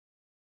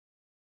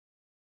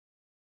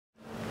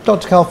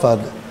Dr.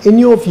 Khalfan, in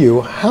your view,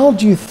 how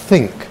do you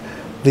think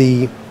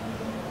the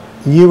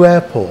new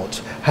airport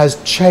has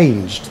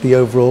changed the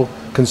overall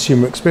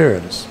consumer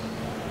experience?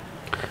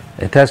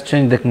 It has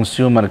changed the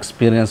consumer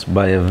experience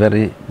by a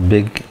very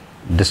big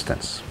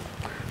distance.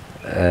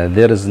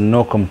 There is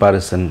no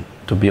comparison,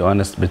 to be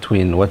honest,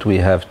 between what we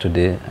have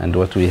today and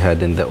what we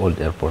had in the old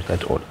airport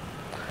at all.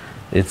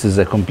 It is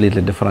a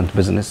completely different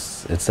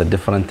business, it's a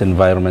different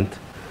environment,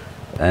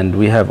 and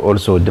we have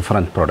also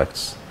different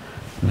products.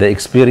 The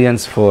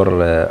experience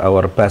for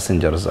our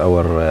passengers,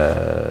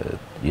 our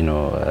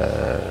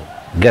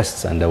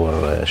guests and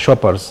our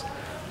shoppers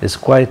is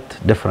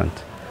quite different.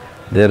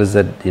 There is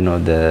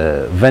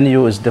the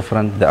venue is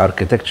different, the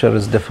architecture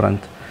is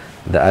different,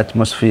 the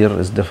atmosphere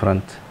is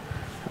different.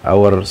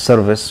 Our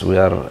service, we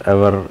are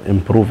ever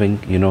improving,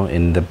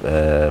 in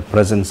the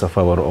presence of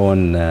our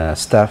own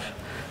staff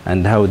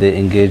and how they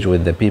engage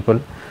with the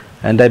people.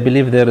 And I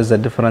believe there is a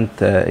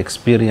different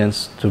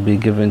experience to be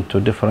given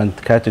to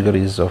different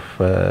categories of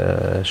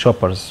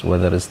shoppers,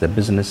 whether it's the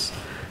business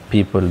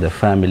people, the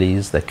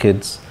families, the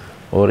kids,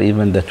 or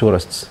even the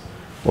tourists,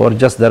 or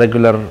just the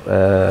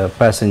regular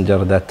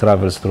passenger that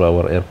travels through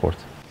our airport.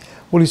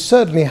 Well, you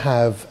certainly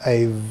have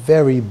a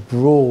very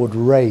broad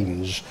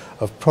range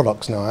of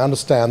products now. I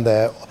understand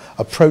they're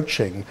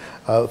approaching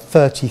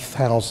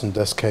 30,000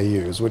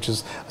 SKUs, which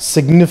is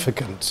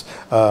significant.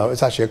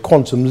 It's actually a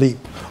quantum leap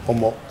on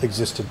what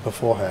existed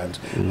beforehand.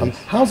 Yes.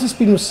 How's this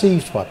been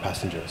received by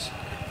passengers?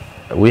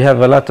 We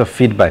have a lot of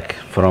feedback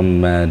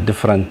from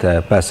different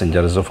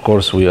passengers. Of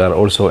course, we are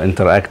also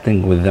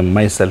interacting with them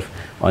myself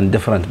on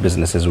different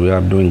businesses. We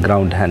are doing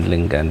ground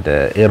handling and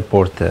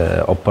airport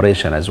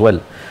operation as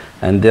well.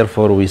 And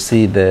therefore, we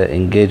see the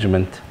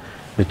engagement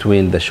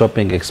between the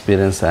shopping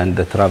experience and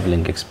the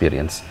traveling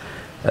experience.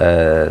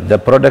 The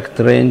product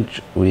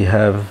range, we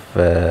have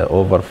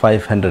over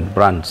 500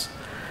 brands.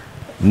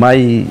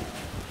 My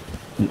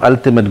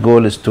ultimate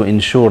goal is to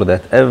ensure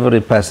that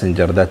every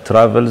passenger that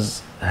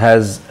travels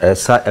has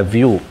a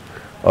view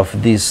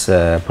of these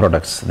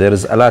products. There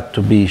is a lot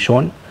to be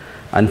shown.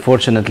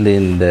 Unfortunately,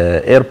 in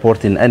the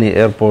airport, in any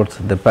airport,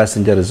 the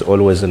passenger is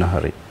always in a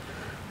hurry.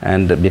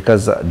 And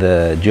because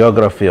the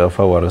geography of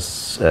our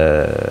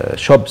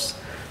shops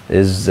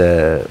is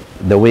the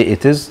way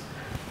it is,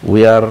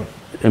 we are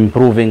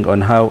improving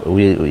on how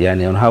we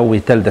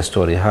tell the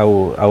story,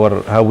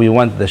 how we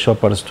want the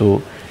shoppers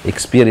to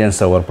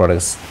experience our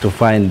products, to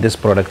find this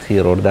product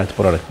here or that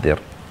product there.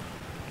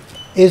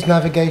 Is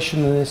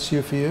navigation an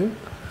issue for you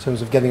in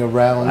terms of getting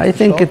around? I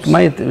think it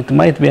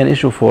might be an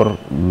issue for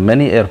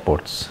many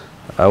airports.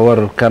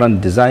 Our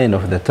current design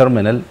of the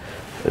terminal,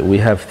 we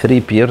have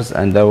 3 piers,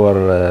 and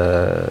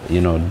our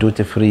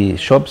duty-free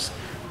shops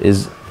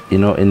is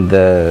in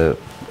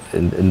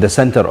the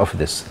center of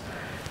this.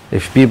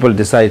 If people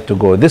decide to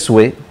go this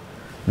way,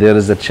 there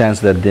is a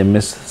chance that they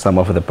miss some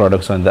of the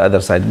products on the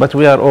other side. But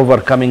we are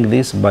overcoming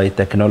this by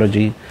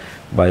technology,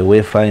 by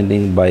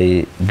wayfinding,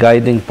 by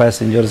guiding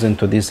passengers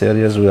into these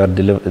areas. We are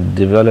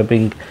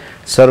developing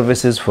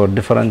services for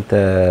different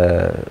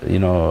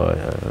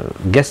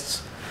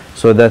guests,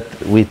 so that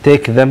we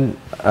take them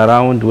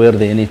around where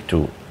they need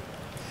to.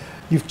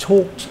 You've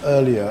talked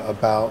earlier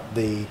about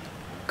the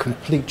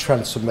complete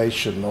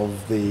transformation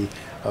of the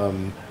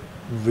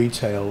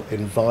retail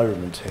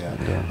environment here.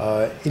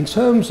 Yeah. In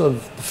terms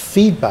of the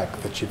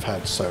feedback that you've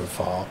had so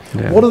far,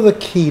 yeah, what are the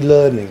key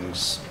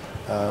learnings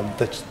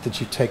that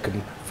you've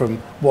taken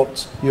from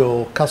what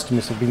your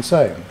customers have been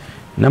saying?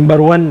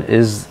 Number one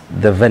is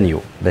the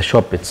venue, the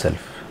shop itself.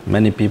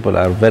 Many people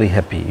are very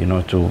happy,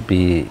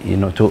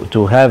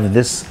 to have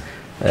this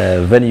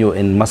venue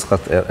in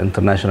Muscat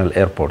International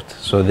Airport.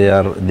 So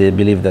they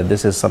believe that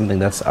this is something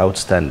that's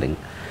outstanding.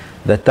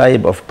 The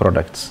type of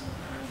products,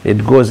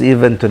 it goes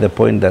even to the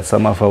point that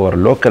some of our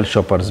local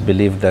shoppers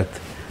believe that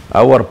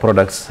our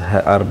products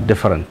are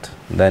different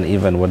than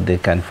even what they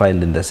can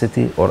find in the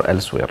city or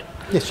elsewhere.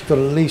 Yes, you've got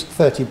at least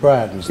 30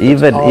 brands.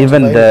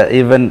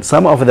 Even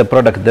some of the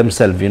product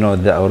themselves,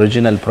 the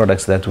original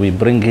products that we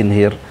bring in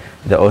here,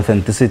 the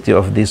authenticity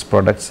of these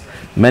products,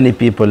 many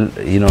people,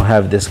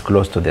 have this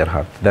close to their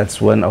heart. That's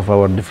one of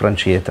our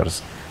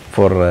differentiators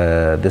for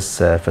this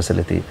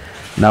facility.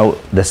 Now,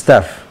 the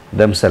staff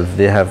themselves,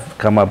 they have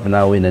come up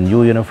now in a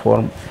new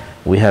uniform.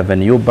 We have a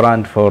new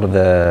brand for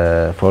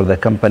the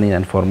company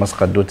and for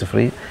Muscat Duty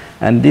Free,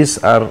 and these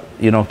are,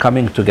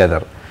 coming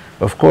together.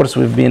 Of course,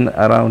 we've been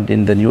around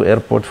in the new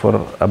airport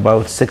for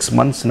about 6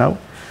 months now,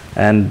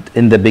 and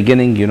in the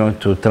beginning,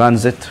 to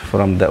transit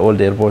from the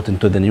old airport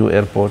into the new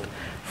airport,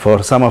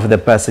 for some of the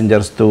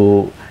passengers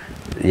to,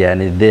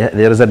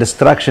 there is a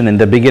distraction in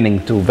the beginning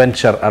to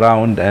venture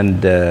around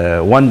and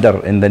wander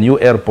in the new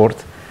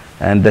airport,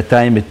 and the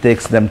time it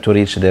takes them to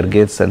reach their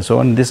gates and so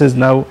on. This is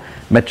now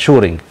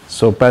maturing.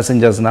 So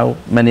passengers now,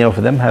 many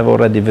of them have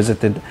already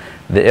visited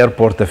the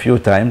airport a few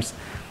times.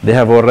 They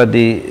have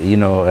already,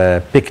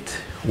 picked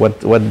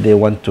what they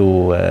want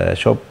to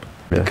shop.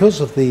 Because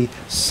of the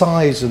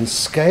size and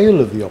scale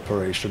of the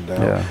operation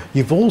now,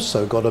 you've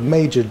also got a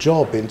major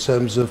job in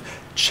terms of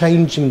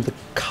changing the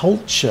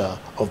culture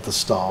of the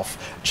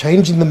staff,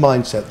 changing the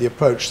mindset, the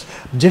approach.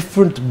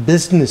 Different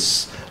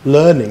business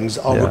learnings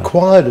are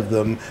required of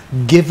them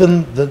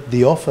given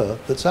the offer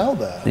that's out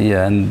there.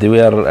 Yeah, and we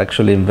are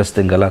actually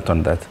investing a lot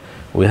on that.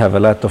 We have a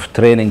lot of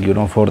training,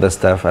 for the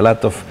staff, a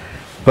lot of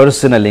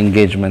personal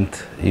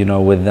engagement,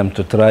 with them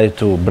to try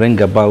to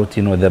bring about,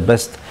 the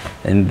best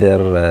in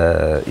their,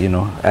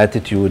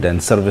 attitude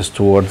and service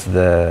towards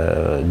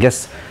the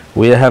guests.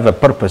 We have a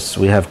purpose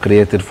we have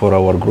created for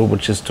our group,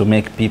 which is to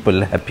make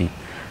people happy.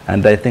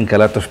 And I think a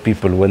lot of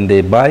people, when they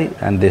buy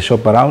and they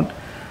shop around,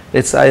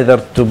 it's either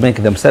to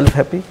make themselves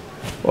happy,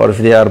 or if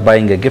they are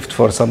buying a gift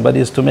for somebody,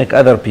 is to make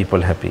other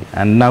people happy.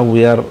 And now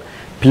we are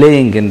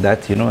playing in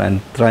that, and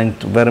trying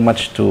to very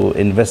much to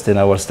invest in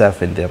our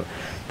staff in there.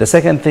 The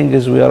second thing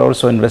is we are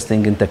also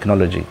investing in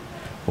technology.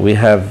 We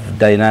have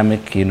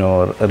dynamic,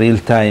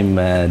 real-time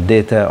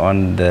data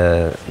on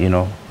the,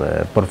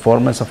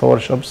 performance of our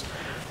shops.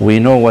 We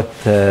know what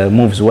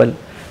moves well,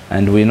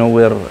 and we know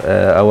where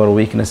our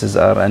weaknesses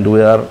are, and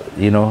we are,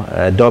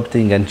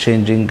 adopting and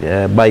changing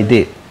by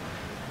day.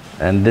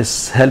 And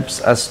this helps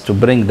us to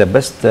bring the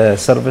best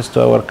service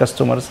to our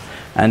customers,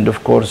 and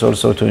of course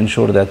also to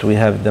ensure that we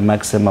have the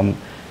maximum,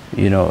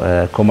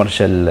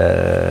 commercial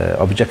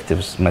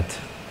objectives met.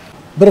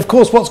 But of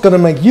course, what's going to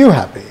make you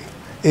happy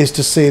is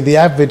to see the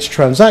average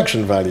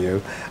transaction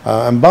value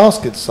and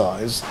basket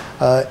size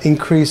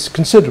increase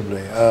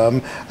considerably,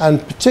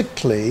 and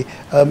particularly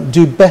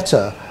do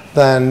better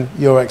than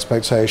your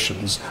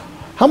expectations.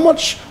 How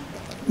much,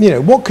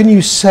 what can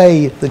you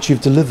say that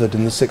you've delivered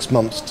in the 6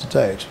 months to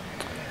date?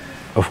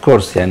 Of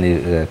course,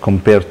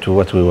 compared to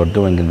what we were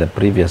doing in the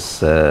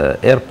previous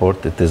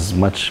airport, it is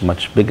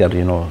much bigger,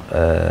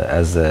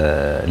 as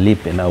a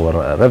leap in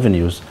our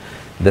revenues.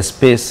 The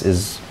space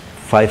is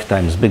 5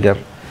 times bigger.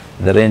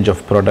 The range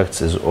of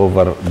products is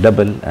over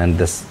double, and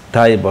this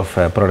type of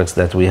products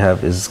that we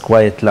have is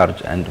quite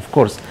large. And of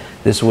course,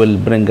 this will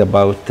bring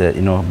about,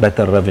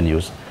 better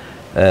revenues.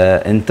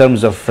 In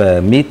terms of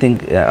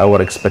meeting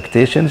our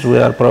expectations, we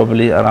are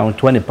probably around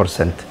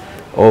 20%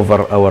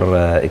 over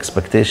our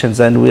expectations,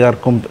 and we are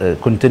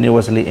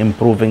continuously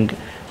improving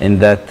in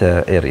that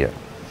area.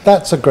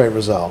 That's a great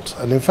result.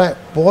 And in fact,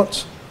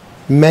 what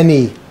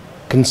many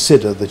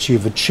consider that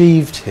you've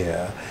achieved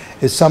here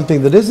is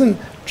something that isn't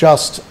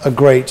just a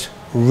great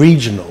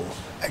regional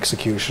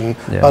execution,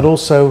 but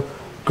also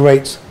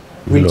great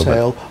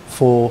retail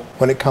for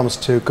when it comes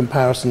to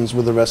comparisons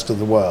with the rest of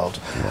the world.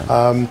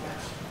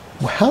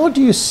 How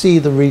do you see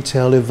the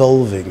retail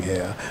evolving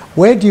here?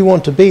 Where do you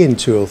want to be in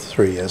 2 or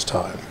 3 years'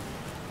 time?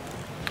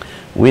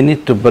 We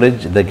need to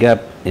bridge the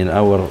gap in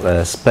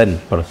our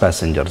spend per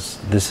passengers.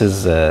 This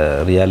is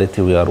a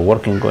reality we are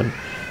working on,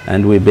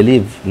 and we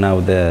believe now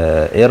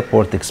the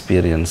airport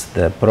experience,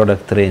 the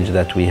product range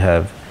that we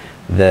have,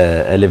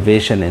 the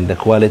elevation in the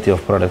quality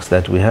of products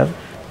that we have,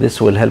 this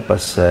will help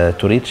us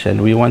to reach,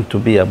 and we want to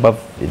be above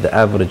the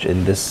average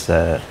in this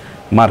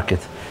market.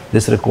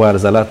 This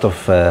requires a lot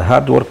of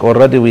hard work.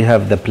 Already we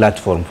have the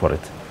platform for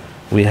it.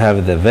 We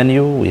have the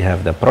venue, we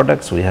have the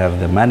products, we have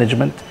the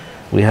management,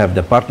 we have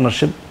the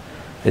partnership.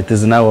 It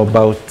is now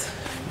about,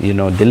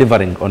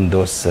 delivering on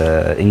those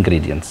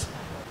ingredients.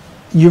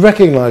 You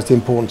recognize the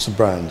importance of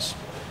brands.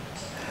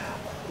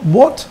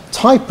 What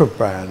type of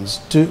brands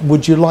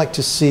would you like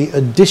to see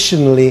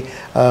additionally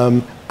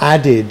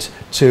added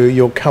to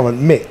your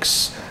current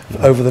mix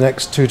over the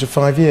next 2 to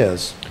 5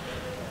 years?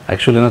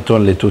 Actually, not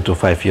only 2 to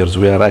 5 years.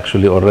 We are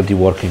actually already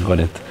working on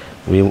it.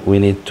 We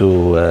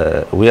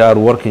are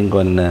working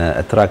on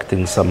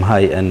attracting some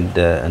high-end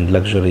and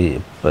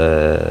luxury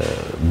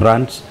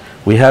brands.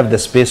 We have the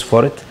space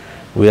for it.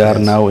 We are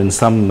now in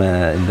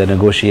in the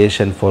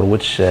negotiation for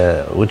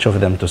which of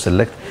them to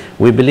select.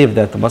 We believe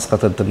that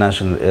Muscat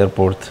International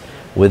Airport,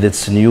 with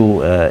its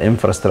new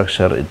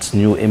infrastructure, its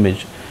new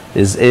image,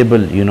 is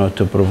able,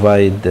 to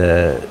provide,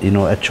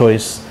 a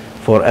choice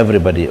for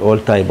everybody, all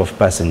type of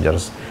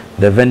passengers.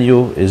 The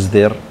venue is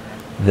there.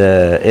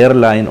 The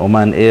airline,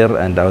 Oman Air,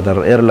 and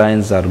other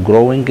airlines are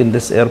growing in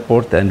this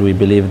airport, and we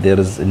believe there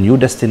is new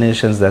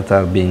destinations that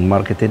are being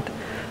marketed.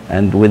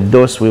 And with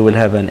those, we will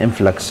have an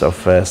influx of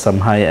some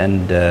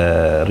high-end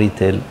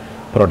retail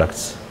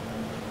products.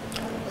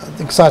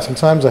 Exciting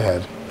times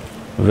ahead.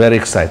 Very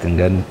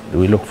exciting, and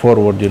we look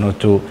forward,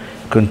 to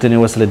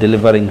continuously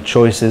delivering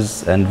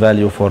choices and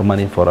value for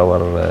money for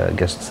our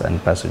guests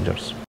and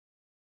passengers.